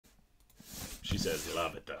She says you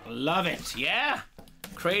love it, though. Love it, yeah.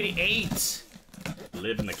 Crate 8.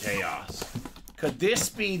 Live in the chaos. Could this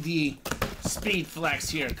be the SpeedFlex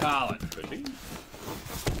here, Colin? Could be.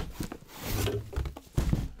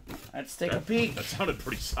 Let's take a peek. That sounded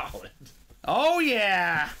pretty solid. Oh,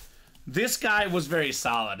 yeah. This guy was very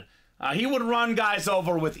solid. He would run guys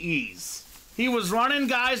over with ease. He was running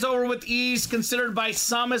guys over with ease, considered by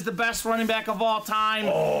some as the best running back of all time.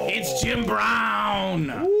 Oh. It's Jim Brown.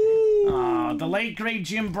 The late, great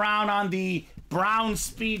Jim Brown on the Brown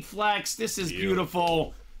SpeedFlex. This is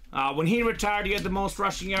beautiful. When he retired, he had the most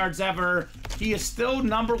rushing yards ever. He is still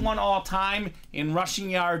 #1 all-time in rushing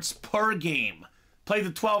yards per game. Played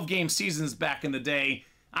the 12-game seasons back in the day.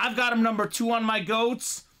 I've got him #2 on my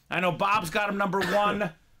GOATs. I know Bob's got him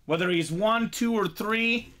 #1. Whether he's 1, 2, or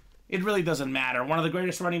 3, it really doesn't matter. One of the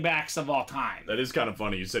greatest running backs of all time. That is kind of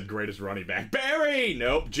funny. You said greatest running back. Barry!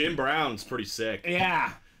 Nope, Jim Brown's pretty sick.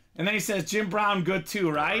 Yeah. And then he says Jim Brown good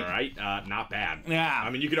too, right? All right, not bad. Yeah. I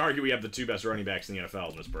mean, you could argue we have the 2 best running backs in the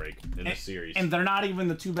NFL in this break, in this series. And they're not even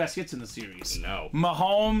the 2 best hits in the series. No.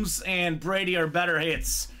 Mahomes and Brady are better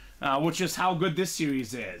hits, which is how good this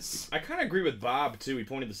series is. I kind of agree with Bob, too. He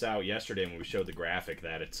pointed this out yesterday when we showed the graphic,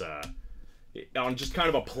 that it's on just kind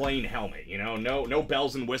of a plain helmet, you know? No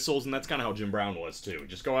bells and whistles, and that's kind of how Jim Brown was, too.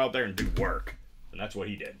 Just go out there and do work. And that's what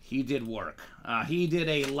he did. He did work. He did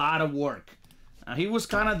a lot of work. He was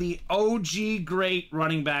kind of the OG great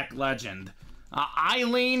running back legend. I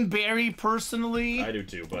lean Barry personally. I do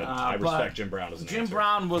too, but I respect Jim Brown as an Jim answer.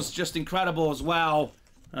 Brown was just incredible as well.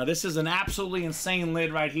 This is an absolutely insane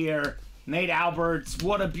lid right here. Nate Alberts,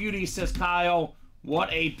 what a beauty, says Kyle.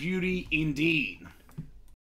 What a beauty indeed.